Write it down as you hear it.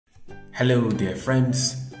Hello dear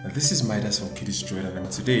friends, this is Midas from Kiddies Droid,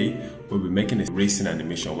 and today we'll be making a racing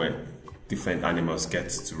animation where different animals get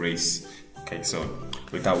to race. Okay, so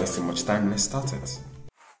without wasting much time, let's start it.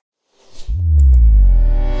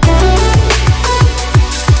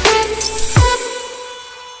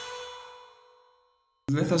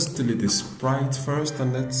 Let us delete the sprite first,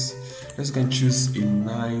 and let's go and choose a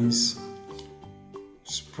nice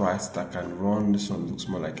sprite that can run. This one looks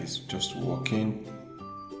more like it's just walking.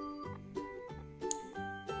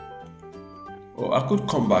 I could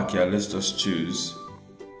come back here. Let's just choose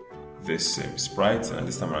this same sprite, and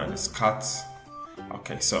this time around it's cat.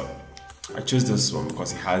 Okay, so I chose this one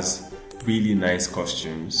because it has really nice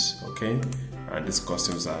costumes. Okay, and these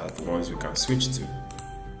costumes are the ones we can switch to.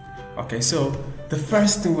 Okay, so the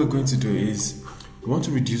first thing we're going to do is we want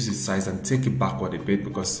to reduce its size and take it backward a bit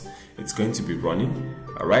because it's going to be running.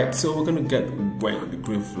 All right, so we're going to get when the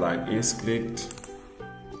green flag is clicked.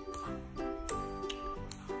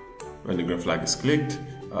 When the green flag is clicked,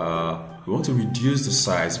 we want to reduce the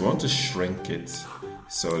size. We want to shrink it.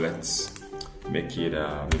 So let's make it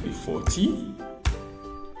maybe 40.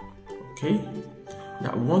 Okay.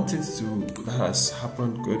 Now I want it to, that has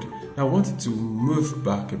happened, good. Now I want it to move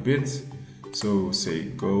back a bit. So say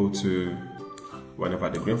go to, whenever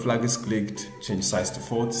the green flag is clicked, change size to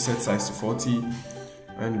 40, set size to 40,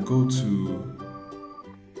 and go to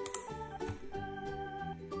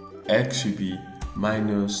X should be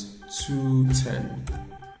minus 210,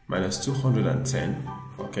 minus 210.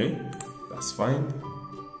 Okay, that's fine.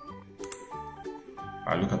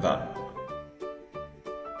 Look at that.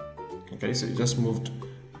 Okay, so it just moved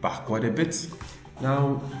backward a bit.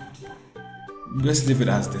 Now let's leave it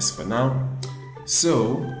as this for now.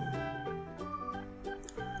 So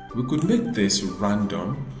we could make this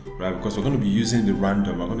random, right? Because we're going to be using the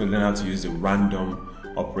random. We're going to learn how to use the random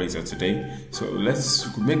operator today. So we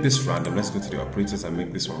could make this random. Let's go to the operators and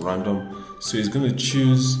make this one random. So it's going to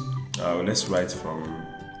choose, let's write from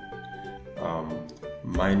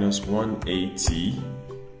minus 180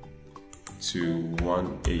 to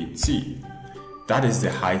 180. That is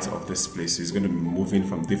the height of this place. So it's going to be moving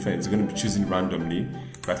from different, it's going to be choosing randomly.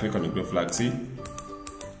 If I click on the green flag, see?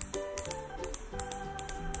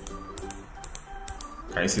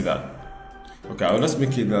 Can you see that? Okay, I'll just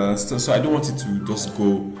make it, so I don't want it to just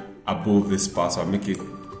go above this part, so I'll make it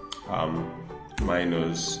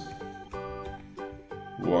minus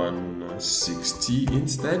 160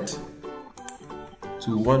 instead,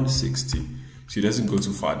 to 160, so it doesn't go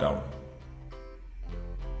too far down.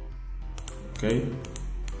 Okay,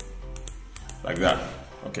 like that.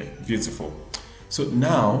 Okay, beautiful. So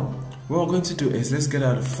now, what we're going to do is let's get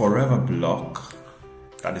out a forever block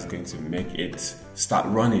that is going to make it start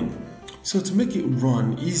running. So to make it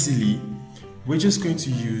run easily, we're just going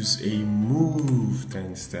to use a move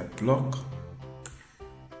 10-step block.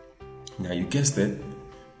 Now you guessed it,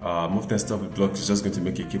 move 10-step block is just going to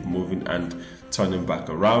make it keep moving and turning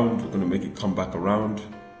back around. We're going to make it come back around.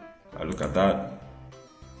 Look at that.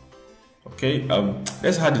 Okay,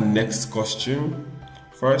 let's add the next costume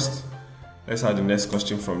first. Let's add the next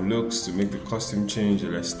costume from looks to make the costume change.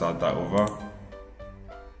 Let's start that over.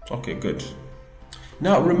 Okay, good.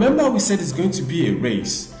 Now remember we said it's going to be a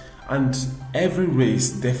race, and every race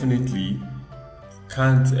definitely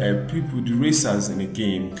can't, the racers in a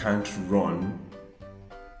game can't run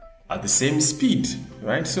at the same speed,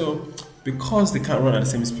 right? So because they can't run at the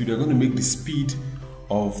same speed, we're going to make the speed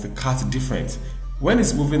of the cat different. When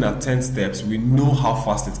it's moving at 10 steps, we know how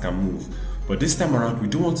fast it can move, but this time around we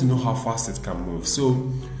don't want to know how fast it can move.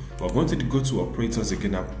 So we're going to go to operators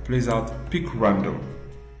again and place out pick random.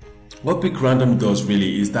 What pick random does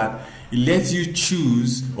really is that it lets you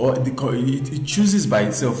choose, or it chooses by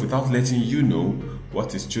itself without letting you know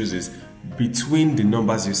what it chooses between the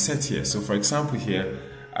numbers you set here. So for example here,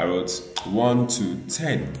 I wrote 1 to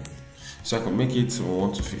 10. So I can make it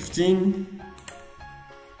 1 to 15.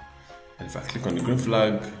 And if I click on the green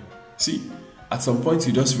flag, see, at some point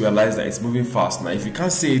you just realize that it's moving fast. Now if you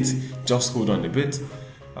can't see it, just hold on a bit.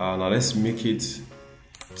 Now let's make it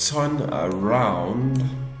turn around.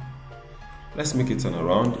 Let's make it turn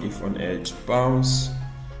around. If on edge bounce,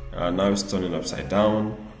 now it's turning upside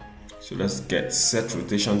down. So let's get set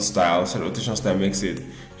rotation style. Set rotation style makes it,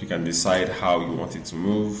 you can decide how you want it to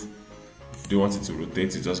move. If you don't want it to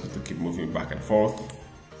rotate, it's just going to keep moving back and forth.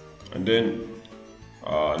 And then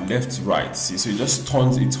left, right. See, so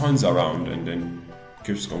it turns around and then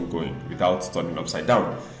keeps on going without turning upside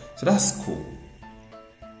down. So that's cool.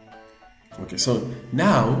 Okay, so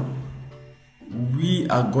now we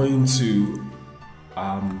are going to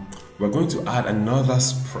we're going to add another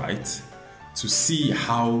sprite to see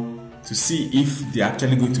how to see if they're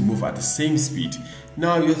actually going to move at the same speed.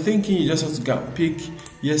 Now you're thinking you just have to go and pick.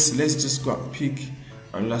 Yes, let's just go and pick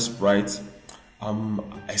another sprite.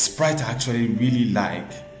 A sprite I actually really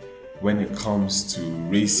like when it comes to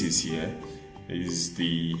races here is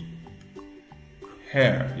the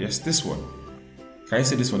hare. Yes, this one. Can I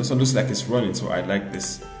say this one? This one looks like it's running, so I like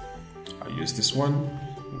this. I'll use this one.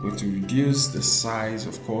 I'm going to reduce the size,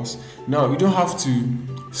 of course. Now, you don't have to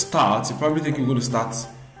start. You probably think you're going to start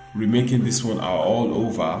remaking this one all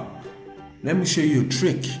over. Let me show you a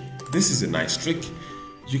trick. This is a nice trick.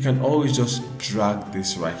 You can always just drag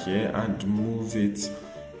this right here and move it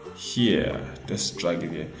here. Just drag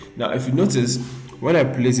it here. Now, if you notice, when I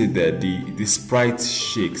place it there, the sprite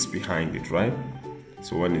shakes behind it, right?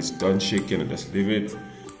 So when it's done shaking, I just leave it.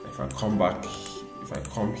 If I come back, if I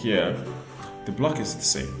come here, the block is the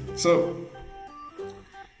same. So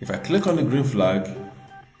if I click on the green flag,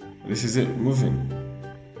 this is it moving.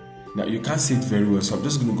 Now you can't see it very well, so I'm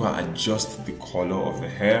just going to go and adjust the color of the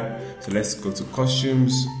hair. So let's go to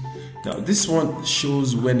costumes. Now this one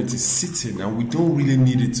shows when it is sitting, and we don't really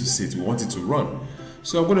need it to sit, we want it to run.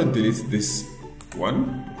 So I'm going to delete this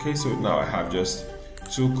one. Okay, so now I have just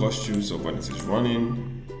 2 costumes of when it is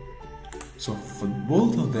running. So for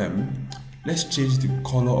both of them, let's change the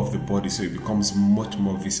color of the body so it becomes much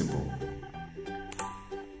more visible.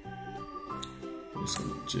 Just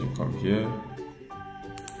gonna come here.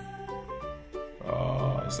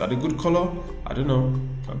 Is that a good color? I don't know.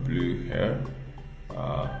 A blue hair.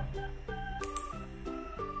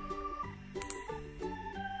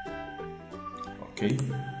 Okay.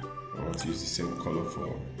 I want to use the same color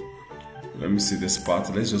for. Let me see this part.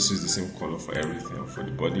 Let's just use the same color for everything, for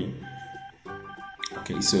the body.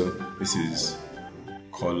 Okay, so this is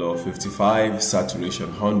color 55, saturation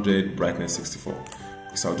 100, brightness 64.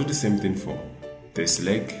 So I'll do the same thing for this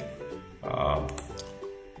leg.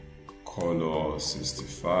 Color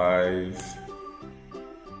 65.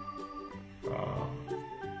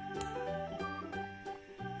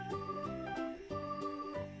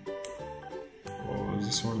 What was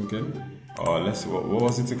this one again? Let's see, what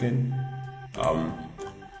was it again?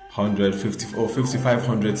 150,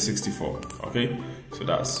 5500 64. Okay, so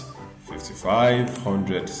that's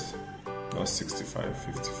 5500, not 65,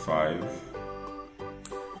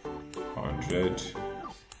 5500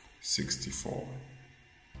 64.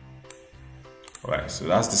 Alright, so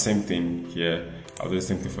that's the same thing here. I'll do the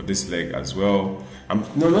same thing for this leg as well.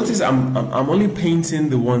 Notice I'm only painting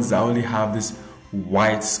the ones that only have this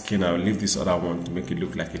white skin. I'll leave this other one to make it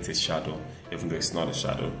look like it's a shadow, even though it's not a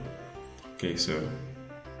shadow. Okay, so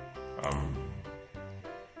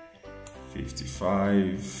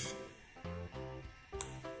 55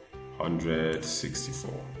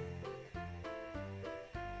 164.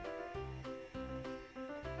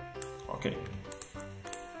 Okay,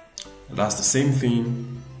 that's the same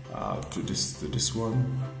thing to this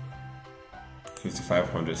one.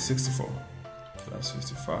 5564. So that's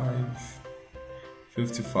 55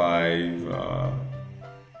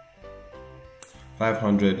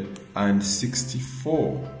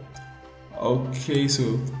 564. Okay,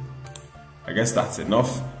 so I guess that's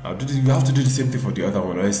enough. We have to do the same thing for the other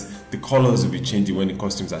one, or else the colors will be changing when the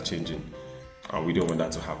costumes are changing, and we don't want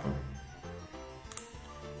that to happen.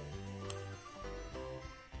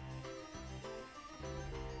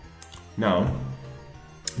 Now,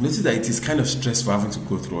 notice that it is kind of stressful having to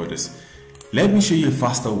go through all this. Let me show you a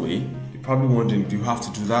faster way. You're probably wondering, do you have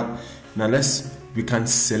to do that? Now we can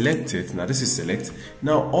select it. Now this is select.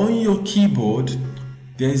 Now on your keyboard,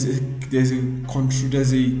 there's a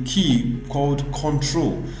key called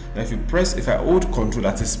Control. Now if I hold Control,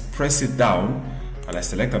 that is press it down, and I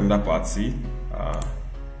select another part. See,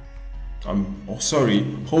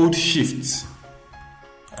 hold Shift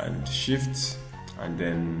and Shift, and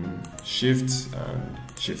then Shift and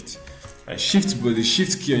Shift. But the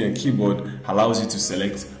Shift key on your keyboard allows you to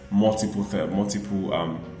select multiple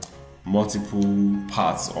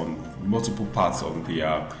parts on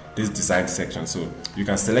the this design section. So you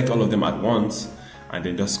can select all of them at once, and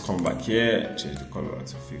then just come back here, change the color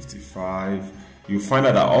to 55. You find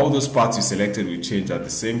out that all those parts you selected will change at the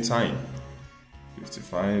same time.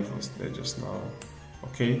 55 was there just now.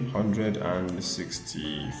 Okay,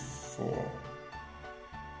 164.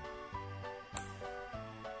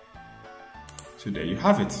 So there you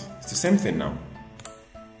have it. It's the same thing now.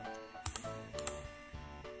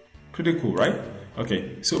 Pretty cool, right?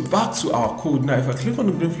 Okay, so back to our code now. If I click on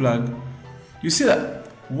the green flag, you see that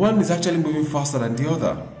one is actually moving faster than the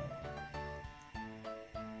other,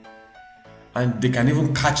 and they can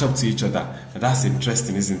even catch up to each other. Now that's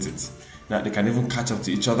interesting, isn't it? Now they can even catch up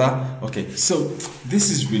to each other. Okay, so this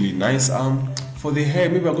is really nice. For the hair,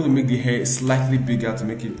 maybe I'm going to make the hair slightly bigger to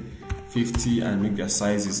make it 50 and make their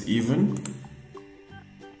sizes even.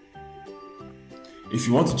 If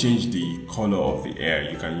you want to change the color of the hair,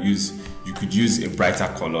 you could use a brighter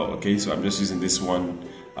color. Okay, so I'm just using this one.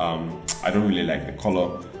 I don't really like the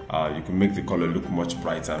color. You can make the color look much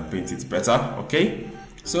brighter and paint it better. Okay,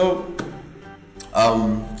 so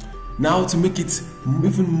now to make it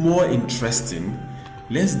even more interesting,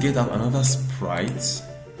 let's get out another sprite.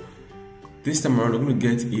 This time around, we're going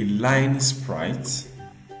to get a line sprite.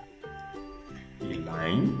 A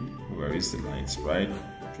line. Where is the line sprite?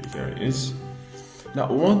 Okay, here it is. Now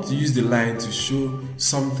we want to use the line to show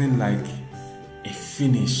something like a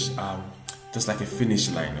finish, just like a finish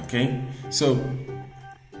line. Okay, so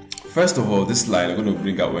first of all, this line I'm going to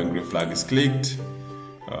bring out when green flag is clicked.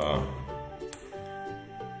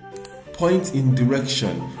 Point in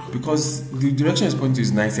direction, because the direction is pointing to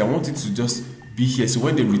is 90. I want it to just be here, so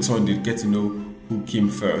when they return, they get to know who came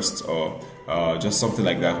first, or just something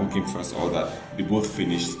like that, who came first, or that they both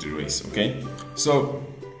finished the race. Okay, so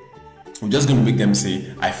we're just going to make them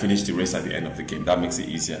say I finished the race at the end of the game. That makes it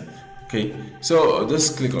easier. Okay, so I'll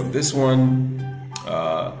just click on this one.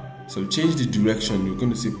 So change the direction. You're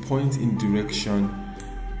going to say point in direction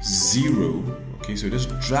 0. Okay, so just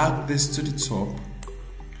drag this to the top.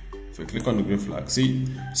 If I click on the green flag, see,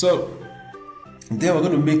 so then we're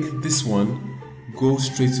going to make this one go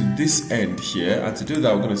straight to this end here, and to do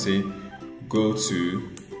that we're going to say go to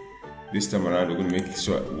this time around. We're going to make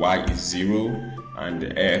sure y is 0 and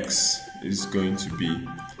the x is going to be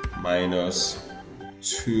minus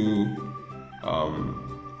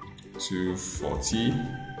 240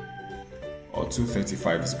 or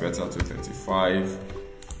 235 is better. 235.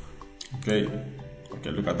 Okay,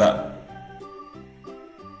 look at that.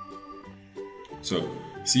 So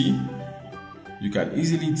see, you can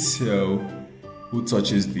easily tell who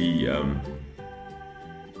touches the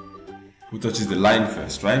line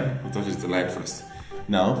first, right? Who touches the line first.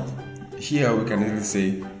 Now here we can easily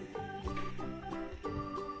say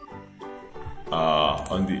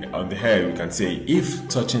on the hair we can say if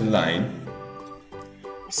touching line,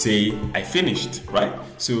 say I finished, right?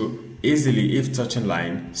 So easily if touching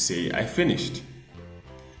line, say I finished.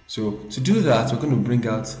 So to do that, we're going to bring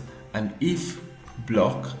out an if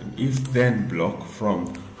block, an if then block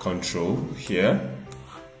from control here.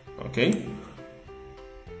 Okay,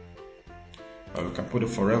 and we can put a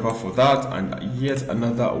forever for that, and yet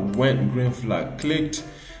another when green flag clicked.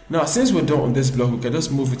 Now since we're done on this block, we can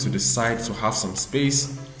just move it to the side to have some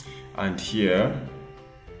space, and here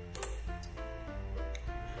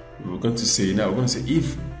we're going to say, now we're going to say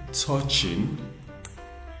if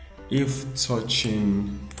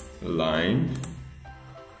touching line,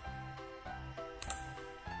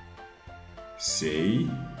 say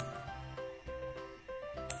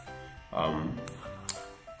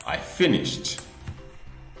I finished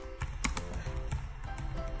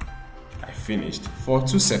for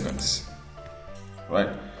 2 seconds, right?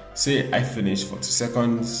 Say I finished for 2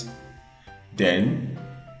 seconds, then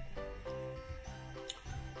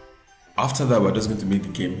after that we're just going to make the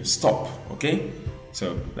game stop. Okay,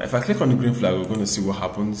 so if I click on the green flag, we're going to see what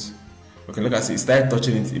happens. Okay, look, I see it started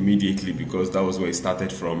touching it immediately because that was where it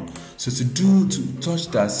started from. So to touch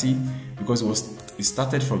that, see, because it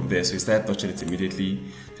started from there, so it started touching it immediately.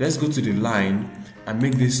 So let's go to the line and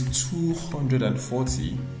make this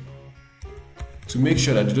 240 to make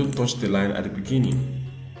sure that you don't touch the line at the beginning.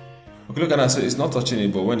 Okay, look at that. So it's not touching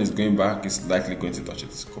it, but when it's going back, it's likely going to touch it.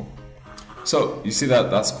 It's cool. So you see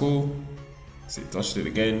that's cool. See, touched it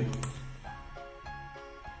again.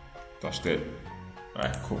 Touched it.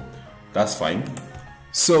 Alright, cool. That's fine.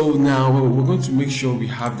 So now we're going to make sure we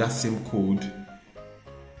have that same code.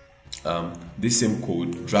 This same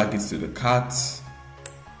code, drag it to the cat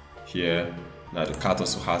here. Now the cat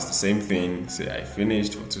also has the same thing. Say I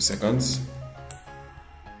finished for 2 seconds.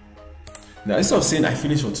 Now instead of saying I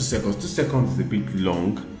finished for 2 seconds, 2 seconds is a bit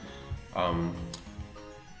long.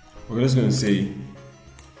 We're just going to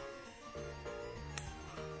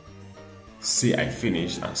say I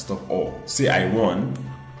finished and stop all. Say I won.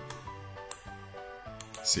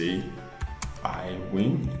 Say I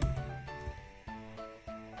win.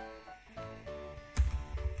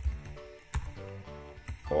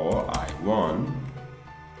 Or I won.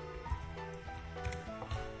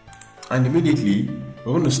 And immediately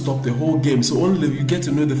we're going to stop the whole game, so only you get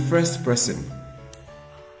to know the first person.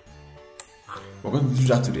 We're going to do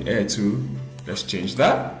that to the air too. Let's change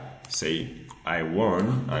that. Say I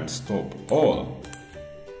won and stop all.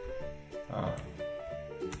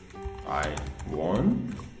 I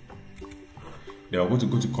won. Then we're going to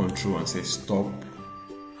go to control and say stop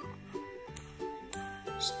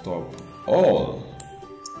all.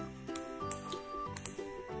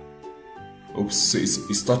 Oops, so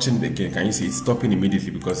it's touching it again. Can you see it's stopping immediately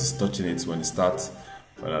because it's touching it when it starts?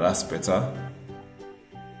 Well, that's better.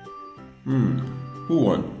 Who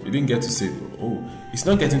won? You didn't get to say it. Oh, it's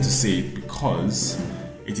not getting to say it because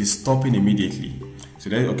it is stopping immediately. So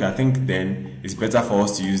then, okay, I think then it's better for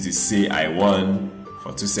us to use the say I won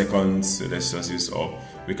for 2 seconds. So let's just use, or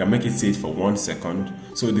we can make it say it for 1 second.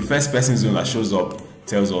 So the first person zone that shows up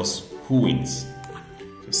tells us who wins.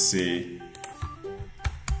 So say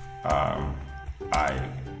I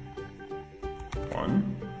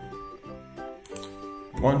won.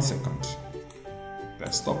 1 second.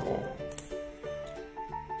 Then stop all.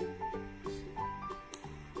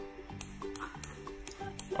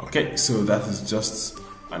 Okay, so that is just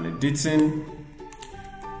an editing.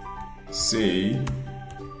 Say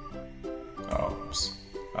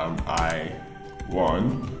I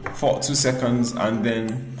won for 2 seconds, and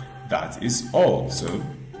then that is all. So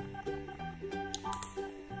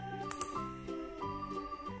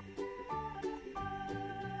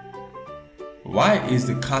why is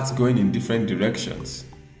the cat going in different directions?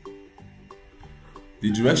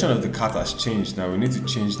 The direction of the cat has changed. Now we need to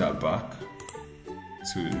change that back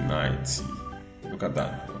to 90. Look at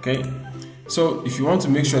that. Okay, so if you want to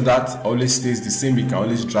make sure that always stays the same, you can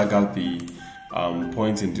always drag out the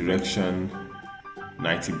point in direction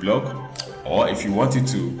 90 block, or if you want it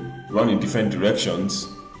to run in different directions,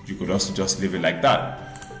 you could also just leave it like that.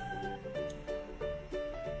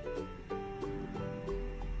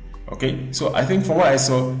 Okay, so I think from what I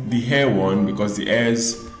saw, the hare won because the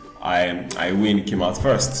hares I win came out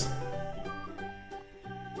first.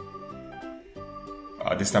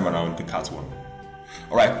 This time around, the cat won.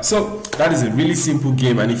 Alright, so that is a really simple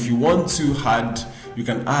game, and if you want to add, you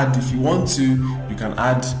can add, if you want to, you can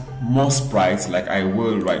add more sprites like I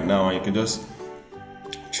will right now, and you can just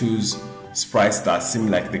choose sprites that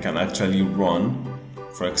seem like they can actually run.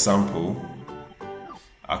 For example,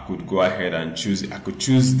 I could go ahead and choose, I could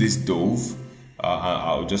choose this dove.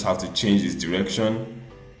 I'll just have to change its direction.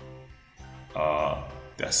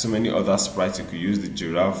 There are so many other sprites you could use. The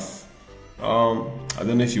giraffe. I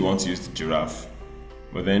don't know if you want to use the giraffe,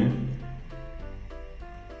 but then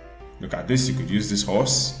look at this. You could use this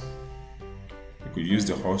horse. You could use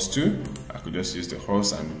the horse too. I could just use the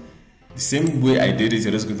horse, and the same way I did it,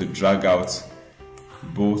 you're just going to drag out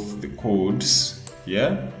both the codes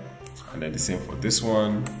here, and then the same for this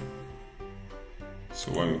one.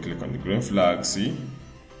 So when we click on the green flag, see?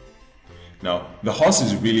 Now the horse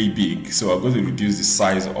is really big, so I'm going to reduce the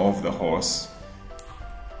size of the horse.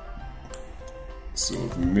 So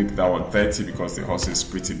we make that one 30 because the horse is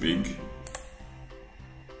pretty big.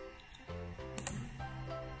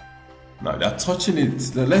 Now they're touching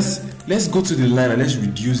it. Now let's go to the line and let's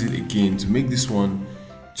reduce it again to make this one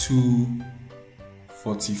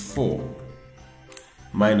 244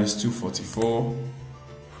 minus 244.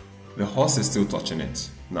 The horse is still touching it.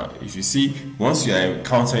 Now if you see, once you are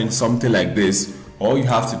encountering something like this, all you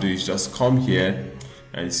have to do is just come here,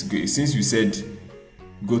 and since we said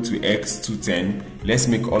go to X 210, let's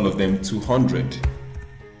make all of them 200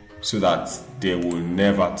 so that they will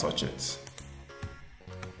never touch it.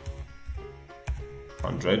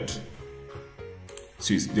 100.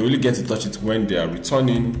 So they only get to touch it when they are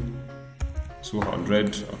returning.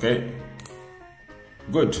 200. Okay,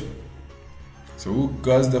 good. So who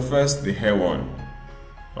goes the first? The hare one,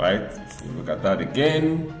 right? If we look at that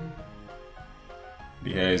again,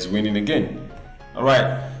 the hare is winning again. All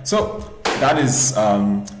right, so that is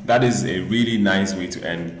a really nice way to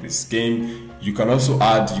end this game. You can also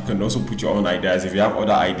add, you can also put your own ideas. If you have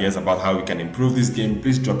other ideas about how we can improve this game,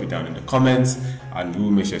 please drop it down in the comments and we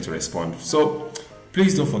will make sure to respond. So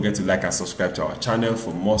please don't forget to like and subscribe to our channel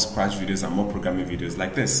for more Scratch videos and more programming videos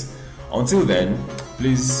like this. Until then,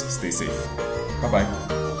 please stay safe. Bye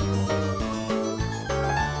bye.